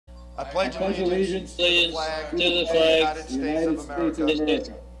I pledge allegiance to the flag of the United States of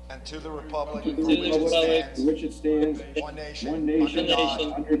America and to the republic for which it stands, one nation,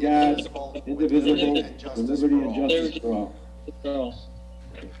 under God, indivisible, with liberty and justice for all.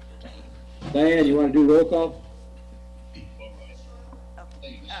 Diane, you want to do roll call? Okay.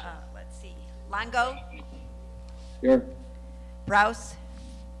 Let's see. Longo? Here. Brous?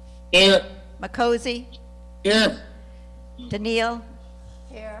 Here. Makosi? Here. Daniil?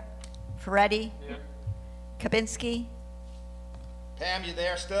 Here. Ferretti? Here. Kabinski? Pam, you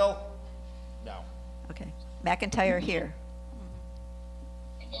there still? No. Okay. McIntyre here.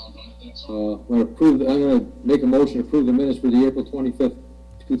 I'm going to make a motion to approve the minutes for the April 25th,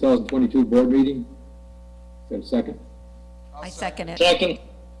 2022 board meeting. Got a second? I second it. Second.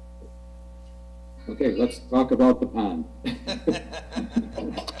 Okay, let's talk about the pond.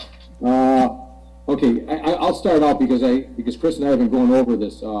 Okay, I'll start out because Chris and I have been going over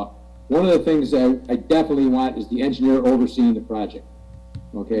this. One of the things that I definitely want is the engineer overseeing the project.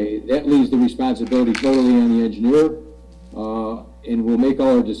 Okay, that leaves the responsibility totally on the engineer, and we'll make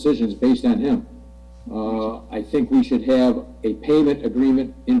all our decisions based on him. I think we should have a payment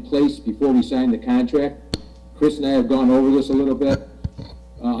agreement in place before we sign the contract. Chris and I have gone over this a little bit.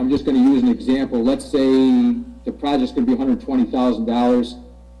 I'm just going to use an example. Let's say the project's going to be $120,000.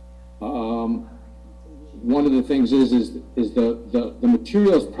 One of the things is the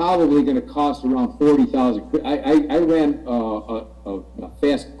material is probably going to cost around $40,000. I ran a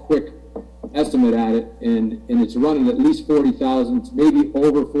fast, quick estimate on it, and it's running at least $40,000. It's maybe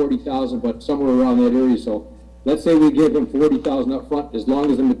over $40,000, but somewhere around that area. So let's say we give him $40,000 up front. As long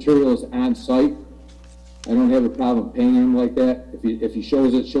as the material is on site, I don't have a problem paying him like that. If he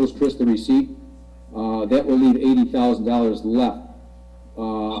shows Chris the receipt, that will leave $80,000 left.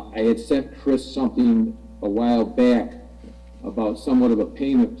 I had sent Chris something a while back about somewhat of a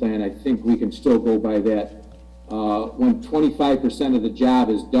payment plan. I think we can still go by that. When 25% of the job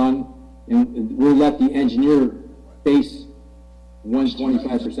is done, and we'll let the engineer base when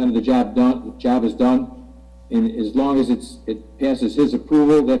 25% of the job is done, and as long as it passes his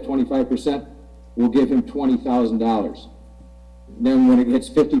approval, that 25%, we'll give him $20,000. Then when it hits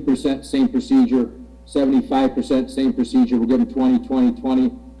 50%, same procedure. 75%, same procedure. We'll give him 20, 20,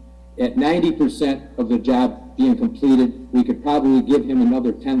 20. At 90% of the job being completed, we could probably give him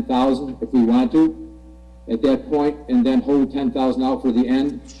another $10,000 if we want to at that point, and then hold $10,000 out for the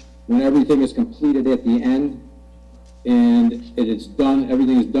end. When everything is completed at the end and it's done,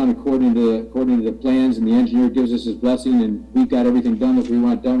 everything is done according to the plans, and the engineer gives us his blessing, and we've got everything done that we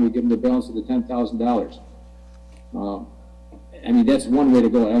want done, we give him the balance of the $10,000. I mean, that's one way to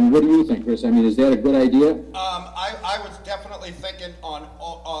go. I mean, what do you think, Chris? I mean, is that a good idea? I was definitely thinking on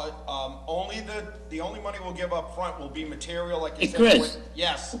the only money we'll give up front will be material, like you said. Chris.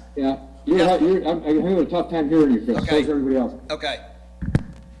 Yes. Yeah. I'm having a tough time hearing you, Chris. Okay. So is everybody else. Okay.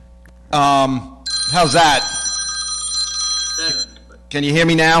 How's that? Better. Can you hear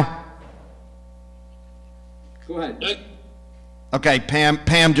me now? Go ahead. Okay,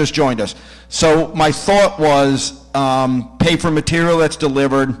 Pam just joined us. So my thought was pay for material that's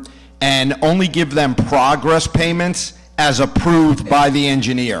delivered and only give them progress payments as approved by the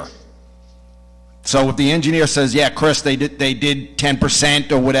engineer. So if the engineer says, yeah, Chris, they did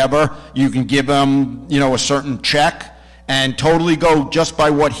 10% or whatever, you can give them, a certain check and totally go just by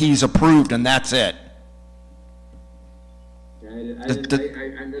what he's approved, and that's it.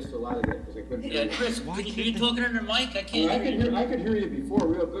 I missed a lot of that because I couldn't hear you. Chris, are you talking under mic? I can't hear you. I could hear you before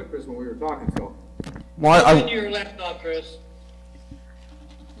real good, Chris, when we were talking, so. Well, Turn your laptop, Chris.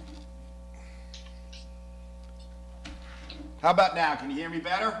 how about now? Can you hear me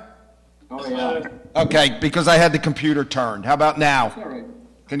better? Oh, yeah. Okay, because I had the computer turned. How about now? All right.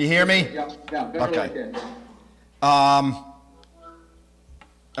 Can you hear me? Yeah, better Okay. like that.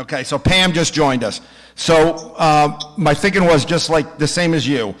 Okay, so Pam just joined us. So my thinking was just like the same as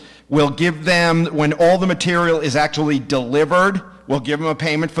you. We'll give them, when all the material is actually delivered, we'll give them a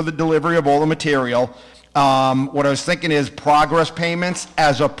payment for the delivery of all the material. What I was thinking is progress payments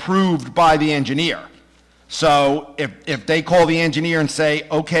as approved by the engineer. So if they call the engineer and say,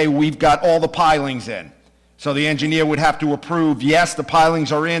 okay, we've got all the pilings in. So the engineer would have to approve, yes, the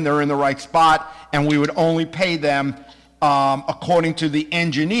pilings are in, they're in the right spot, and we would only pay them according to the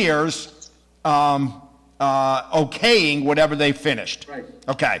engineers okaying whatever they finished. Right.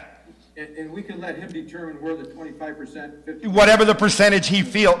 Okay. And we can let him determine where the 25%, 50%. Whatever the percentage he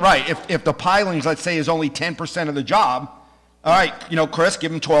feels, right. If the pilings, let's say, is only 10% of the job, all right, Chris,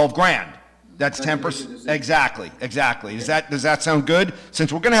 give him 12 grand. That's 10%. Exactly. Does that sound good?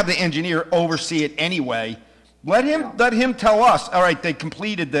 Since we're going to have the engineer oversee it anyway, Let him tell us, all right, they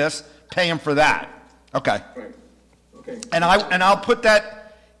completed this, pay him for that. Okay. Right, okay. And I'll put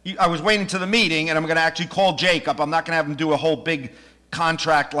that, I was waiting to the meeting, and I'm gonna actually call Jacob. I'm not gonna have him do a whole big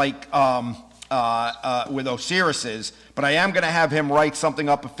contract like, with Osiris's, but I am gonna have him write something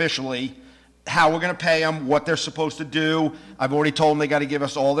up officially, how we're gonna pay them, what they're supposed to do. I've already told them they gotta give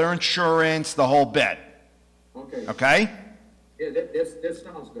us all their insurance, the whole bit, Okay. okay? Yeah, that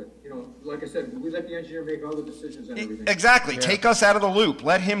sounds good. You know, like I said, we let the engineer make all the decisions and everything. Exactly, take us out of the loop,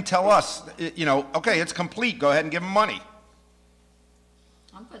 let him tell us, you know, okay, it's complete, go ahead and give him money.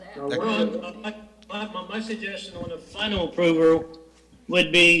 I'm for that. Now, what- Ron, my suggestion on the final approval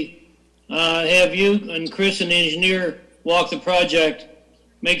would be, have you and Chris and the engineer walk the project,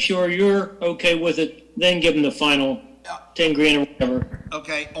 make sure you're okay with it, then give them the final 10 grand or whatever.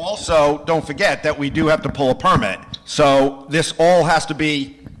 Okay, also, don't forget that we do have to pull a permit, so this all has to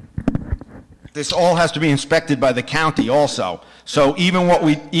be inspected by the county also. So even what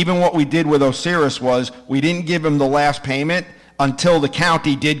we did with Osiris was, we didn't give him the last payment until the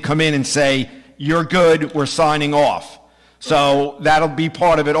county did come in and say, you're good, we're signing off. So that'll be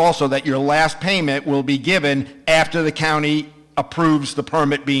part of it also, that your last payment will be given after the county approves the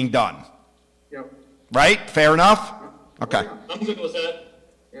permit being done. Yep, Right? Fair enough? Okay. I'm good with that.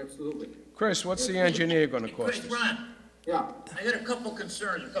 absolutely. Chris, what's the engineer gonna cost Chris, us? Ron, Yeah, I got a couple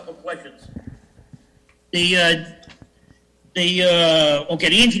concerns, a couple questions. The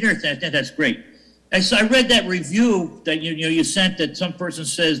engineer, that's great. I read that review that you sent that some person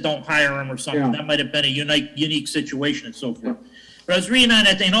says don't hire him or something. Yeah. That might have been a unique situation and so forth. Yeah. But I was reading on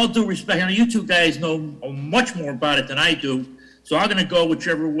that thing, in all due respect, I know you two guys know much more about it than I do, so I'm gonna go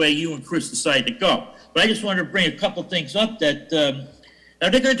whichever way you and Chris decide to go. But I just wanted to bring a couple things up that, are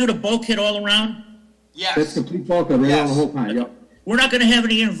they gonna do the bulkhead all around? Yes. that's complete bulkhead right around the Yes. whole time, yep. We're not gonna have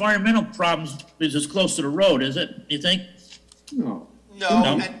any environmental problems because it's close to the road, is it, you think? No.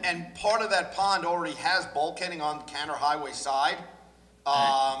 No, and part of that pond already has bulkheading on Canner Highway side.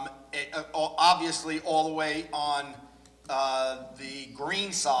 Obviously, all the way on the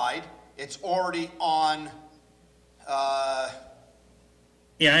green side, it's already on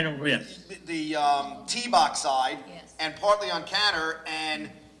Yeah, I know, yeah. the T-box side, Yes. and partly on Canner, and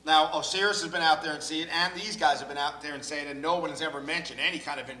now Osiris has been out there and seen it, and these guys have been out there and saying it, and no one has ever mentioned any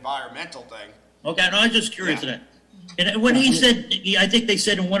kind of environmental thing. Okay, no, I was just curious of Yeah. that. And when he said, I think they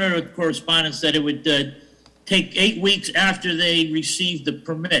said in one of the correspondence that it would take 8 weeks after they receive the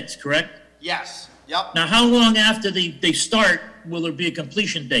permits, correct? Yes, yep. Now, how long after they start will there be a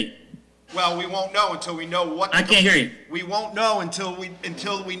completion date? Well, we won't know until we know what. I can't hear you. We won't know until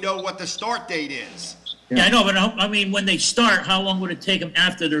we know what the start date is. Yeah, I know, but I mean, when they start, how long would it take them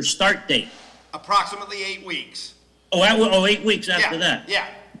after their start date? Approximately 8 weeks. Oh, 8 weeks after Yeah, that? yeah.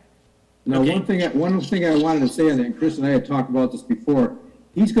 Now, Okay. one thing I wanted to say on that, and Chris and I had talked about this before,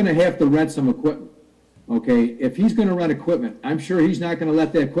 he's gonna have to rent some equipment, okay? If he's gonna rent equipment, I'm sure he's not gonna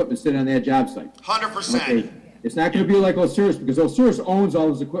let that equipment sit on that job site. 100%. Okay, it's not gonna be like Osiris, because Osiris owns all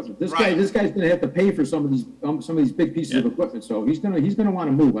his equipment. Right. This guy's gonna have to pay for some of these big pieces of equipment, so he's gonna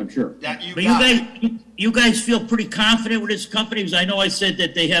wanna move, I'm sure. Yeah, you But got it. you guys feel pretty confident with this company? Because I know I said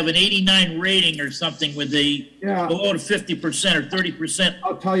that they have an 89 rating or something with Yeah. below the 50% or 30%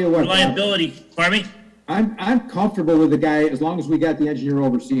 I'll tell you what, Bob, reliability. Pardon me? I'm comfortable with the guy as long as we got the engineer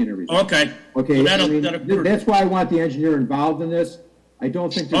overseeing everything. Okay. Okay, Well, I mean, that'll- that's why I want the engineer involved in this. I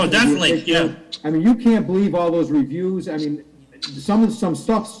don't think. there's Oh, gonna be a definitely, big deal. I mean, you can't believe all those reviews. I mean, some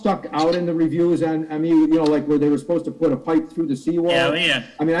stuff stuck out in the reviews, and, I mean, you know, like where they were supposed to put a pipe through the seawall. Yeah, yeah.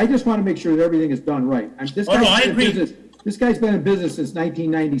 I mean, I just want to make sure that everything is done right. And this Oh, no, guy's I been in agree. business- This guy's been in business since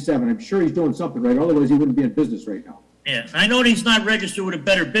 1997. I'm sure he's doing something right, otherwise he wouldn't be in business right now. Yeah, I know that he's not registered with a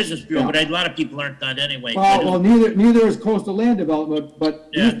Better Business Bureau, Yeah. but a lot of people aren't that anyway. Well, neither is Coastal Land Development, but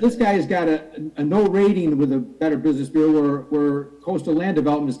Yeah. this guy has got a no rating with the Better Business Bureau, where Coastal Land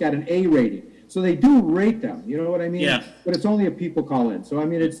Development has got an A rating. So they do rate them, you know what I mean? Yeah. But it's only if people call in, so I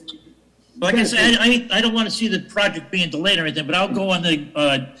mean, it's. Like I said, I don't want to see the project being delayed or anything, but I'll go on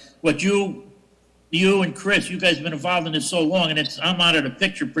the, what you and Chris, you guys have been involved in this so long, and I'm out of the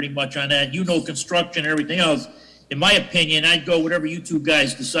picture pretty much on that. You know construction and everything else. In my opinion, I'd go whatever you two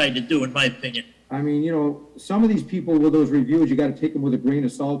guys decide to do, in my opinion. I mean, you know, some of these people with those reviews, you gotta take them with a grain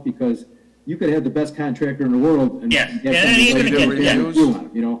of salt, because you could have the best contractor in the world and. Yeah. and Yeah, somebody you're like gonna that get- with yeah. a review on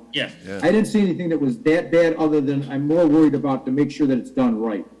it, you know? Yeah. I didn't see anything that was that bad, other than I'm more worried about to make sure that it's done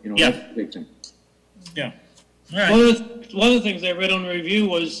right, you know, Yeah. that's the big thing. Yeah. All right. One of the things I read on the review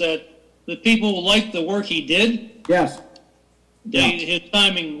was that the people liked the work he did. Yes, His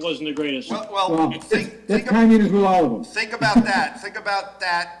timing wasn't the greatest. well, think that's timing is with all of them. about that. Think about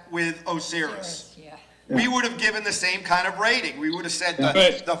that with Osiris. Yeah. we would have given the same kind of rating. We would have said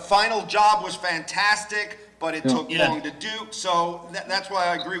Right. the final job was fantastic, but it took Yeah. long to do. So that's why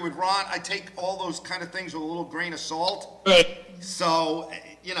I agree with Ron. I take all those kind of things with a little grain of salt. Right. So,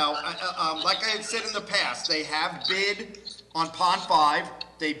 you know, like I had said in the past, they have bid on Pond 5.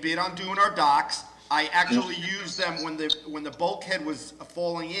 They bid on doing our docks. I actually used them when the bulkhead was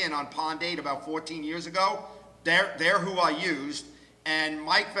falling in on Pond 8 about 14 years ago. They're who I used. And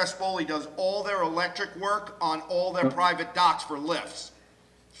Mike Vespoli does all their electric work on all their private docks for lifts.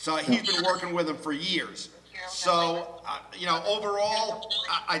 So he's been working with them for years. So, you know, overall,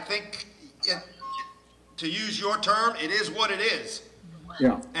 I think, to use your term, it is what it is.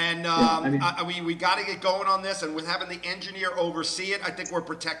 Yeah. And I mean- we got to get going on this, and with having the engineer oversee it, I think we're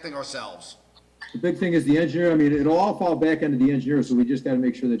protecting ourselves. The big thing is the engineer. I mean, it'll all fall back into the engineer, so we just got to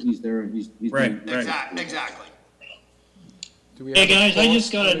make sure that he's there and he's Right, doing- right. Exactly. Do we Hey, have a guys, I quote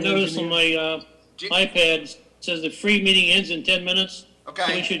just got for a the notice on engineer? my iPad. It says the free meeting ends in 10 minutes. Okay.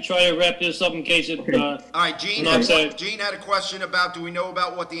 So we should try to wrap this up in case it, Okay. All right, Gene No, had, sorry. Gene had a question about, do we know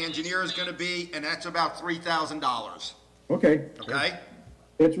about what the engineer is going to be? And that's about $3,000. Okay, Okay?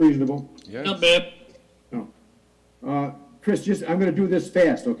 that's reasonable. Yes. not bad. Chris, I'm gonna do this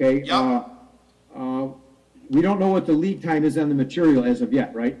fast, okay? Yep. We don't know what the lead time is on the material as of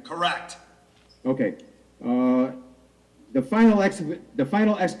yet, right? Correct. Okay. The final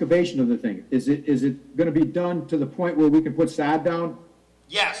excavation of the thing, is it gonna be done to the point where we can put sod down?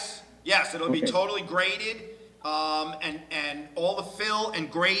 Yes, it'll be Okay. totally graded, and all the fill and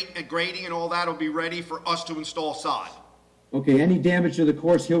grading and all that will be ready for us to install sod. Okay, any damage to the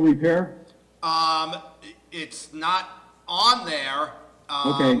course he'll repair? It's not on there.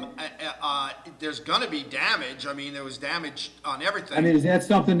 Okay. There's gonna be damage. I mean, there was damage on everything. I mean, is that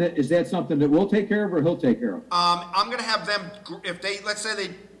something that we'll take care of or he'll take care of? I'm gonna have them, if they, let's say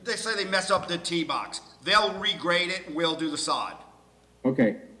they mess up the tee box, they'll regrade it and we'll do the sod.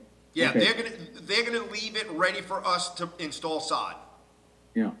 Okay. Yeah, Okay. they're gonna leave it ready for us to install sod.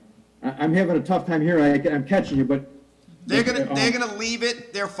 Yeah. I'm having a tough time here. I'm catching you, but. They're gonna leave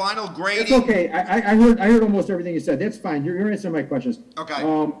it, their final grading. It's okay. I heard almost everything you said. That's fine. You're answering my questions. Okay.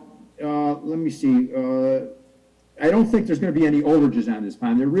 Let me see. I don't think there's gonna be any overages on this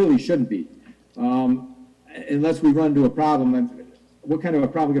pond. There really shouldn't be. Unless we run into a problem. And what kind of a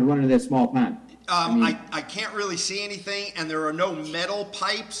problem are we gonna run into that small pond? I can't really see anything, and there are no metal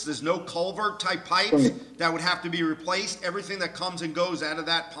pipes, there's no culvert type pipes Right. that would have to be replaced. Everything that comes and goes out of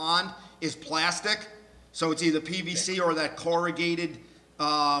that pond is plastic, so it's either PVC or that corrugated,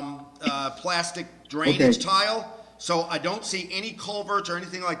 plastic drainage Okay. tile. So I don't see any culverts or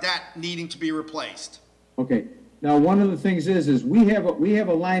anything like that needing to be replaced. Okay. Now, one of the things is we have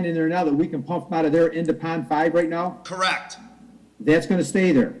a line in there now that we can pump out of there into pond 5 right now. Correct. That's gonna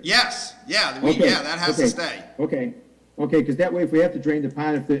stay there. Yes, Okay, that has to okay, stay. Okay, because that way, if we have to drain the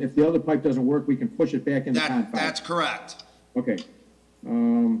pond, if the other pipe doesn't work, we can push it back into pond 5. That's correct. Okay.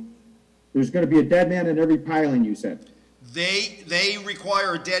 There's gonna be a dead man in every piling, you said. They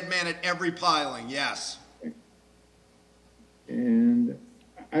require a dead man at every piling, yes. And,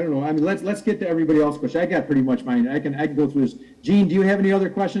 I don't know, I mean, let's get to everybody else's question. I got pretty much mine. I can go through this. Gene, do you have any other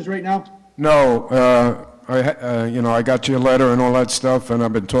questions right now? No, I got your letter and all that stuff, and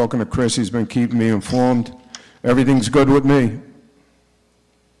I've been talking to Chris. He's been keeping me informed. Everything's good with me.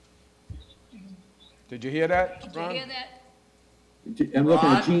 Did you hear that, Did you Ron? hear that? I'm looking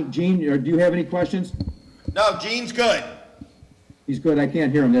at Ron? Gene, or do you have any questions? No, Gene's good. He's good. I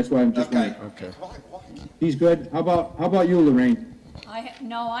can't hear him. That's why I'm just Okay. wondering. Okay. He's good. How about you, Lorraine? I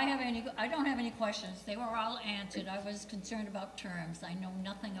don't have any questions. They were all answered. I was concerned about terms. I know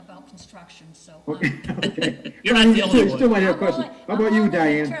nothing about construction, so. Okay. You're not the only You still one. might have questions. How about you, I'm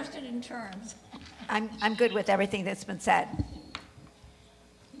Diane? interested in terms. I'm good with everything that's been said.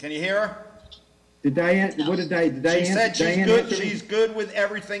 Can you hear her? Did Diane, what did Diane? She said she's Diane good, answer me? she's good with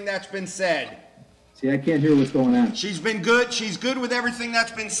everything that's been said. See, I can't hear what's going on. She's good with everything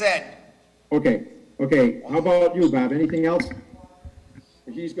that's been said. Okay, how about you, Bob? Anything else?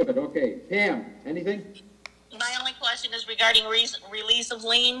 She's good, okay. Pam, anything? My only question is regarding release of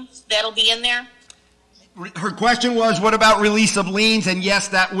liens. That'll be in there? Her question was, what about release of liens? And yes,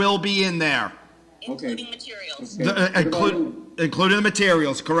 that will be in there. Including materials. Okay. What about Including the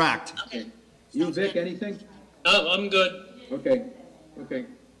materials, correct. Okay. You, Vic, anything? No, I'm good. Okay.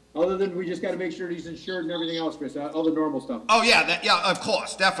 Other than we just gotta make sure he's insured and everything else, Chris, all the normal stuff. Oh, yeah, of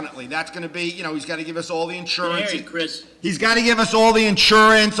course, definitely. That's gonna be, he's gotta give us all the insurance. Harry, Chris. He's gotta give us all the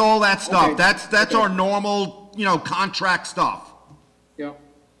insurance, all that stuff. Okay. That's Okay. our normal, contract stuff. Yeah.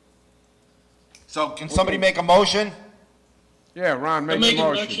 So can somebody make a motion? Yeah, Ron, I make make a a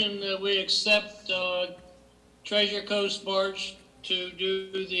motion. motion that we accept Treasure Coast Barge to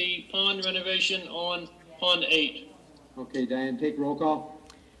do the pond renovation on Pond 8. Okay, Diane, take roll call.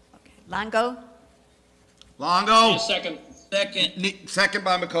 Longo? Longo, Second. Second. second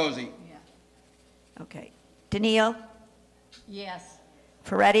by McCosy. Okay. Daniil? Yes.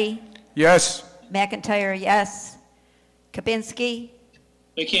 Ferretti? Yes, McIntyre, yes. Kabinski?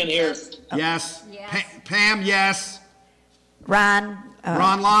 They can't hear. Yes. Yes. Pam, yes. Ron?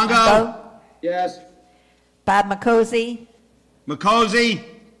 Ron Longo? Yes. Bob McCosy? McCosy?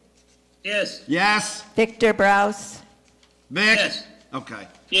 Yes. Yes. Victor Brouse? Vic? Yes. Okay.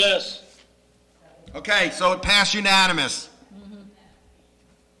 Yes. Okay, so it passed unanimous.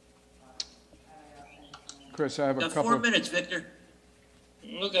 Chris, I have a Got couple, 4 minutes, Victor.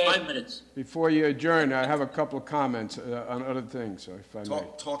 Okay. 5 minutes. before you adjourn, I have a couple of comments on other things, so if I may.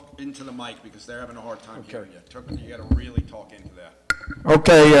 Talk into the mic because they're having a hard time Okay. hearing you. You gotta really talk into that.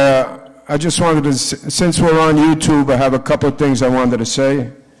 Okay, I just wanted to, since we're on YouTube, I have a couple of things I wanted to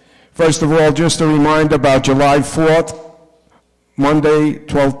say. First of all, just a reminder about July 4th, Monday,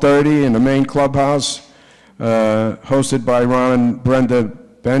 12:30 in the main clubhouse, hosted by Ron and Brenda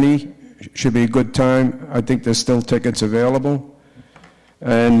Benny. Should be a good time. I think there's still tickets available.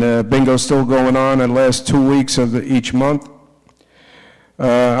 And bingo's still going on the last 2 weeks of each month.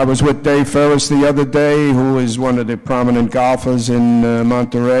 I was with Dave Ferris the other day, who is one of the prominent golfers in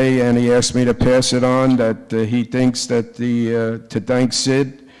Monterey, and he asked me to pass it on that he thinks that to thank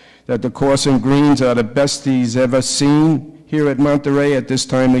Sid, that the course and greens are the best he's ever seen here at Monterey at this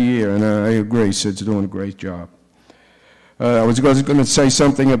time of year, and I agree, Sid's doing a great job. I was going to say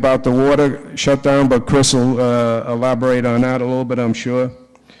something about the water shutdown, but Chris will elaborate on that a little bit, I'm sure.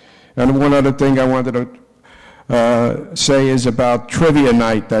 And one other thing I wanted to say is about trivia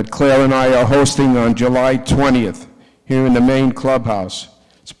night that Claire and I are hosting on July 20th here in the main clubhouse.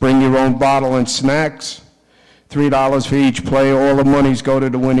 It's bring your own bottle and snacks, $3 for each player. All the monies go to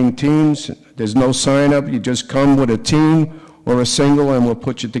the winning teams. There's no sign up. You just come with a team or a single and we'll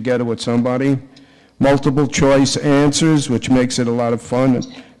put you together with somebody. Multiple choice answers, which makes it a lot of fun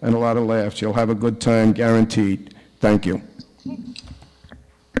and a lot of laughs. You'll have a good time, guaranteed. Thank you.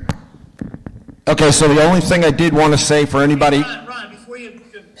 Okay, so the only thing I did want to say for anybody, Ron, before you,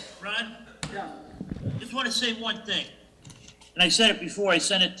 Ron? Yeah. Just want to say one thing. And I said it before, I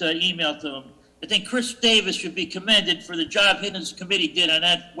sent it email to him. I think Chris Davis should be commended for the job his committee did on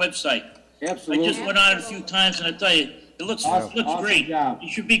that website. Absolutely. I just went on it a few times and I tell you, it looks Awesome great. job. You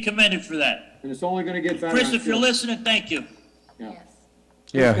should be commended for that. And it's only gonna get better. Chris, I'm if you're sure. listening, thank you. Yeah.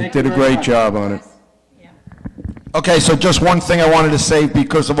 Yeah, he Thank did you a very great much. job on it. okay, so just one thing I wanted to say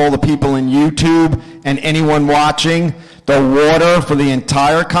because of all the people in YouTube and anyone watching, the water for the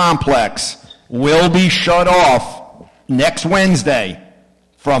entire complex will be shut off next Wednesday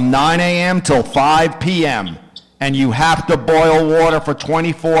from 9 a.m. till 5 p.m. And you have to boil water for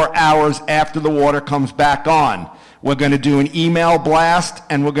 24 hours after the water comes back on. We're going to do an email blast,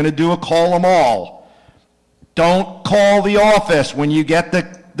 and we're going to do a call them all. Don't call the office when you get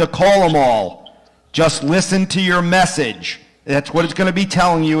the call them all. Just listen to your message. That's what it's going to be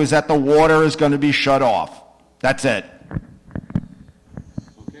telling you, is that the water is going to be shut off. That's it.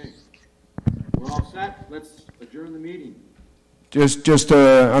 Okay. We're all set. Let's adjourn the meeting.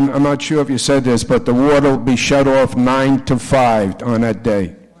 I'm not sure if you said this, but the water will be shut off 9 to 5 on that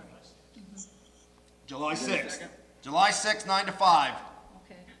day. July 6th. July 6th, 9 to 5.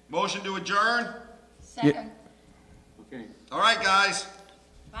 Okay. Motion to adjourn? Second. Okay. All right, guys.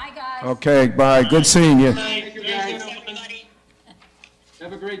 Bye, guys. Okay, bye. Good seeing you. Thank you, guys. everybody.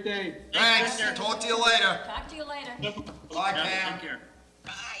 Have a great day. Thanks. Talk to you later. Talk to you later. Bye, Yeah, Pam. take care.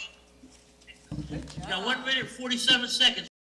 You got 1 minute, 47 seconds.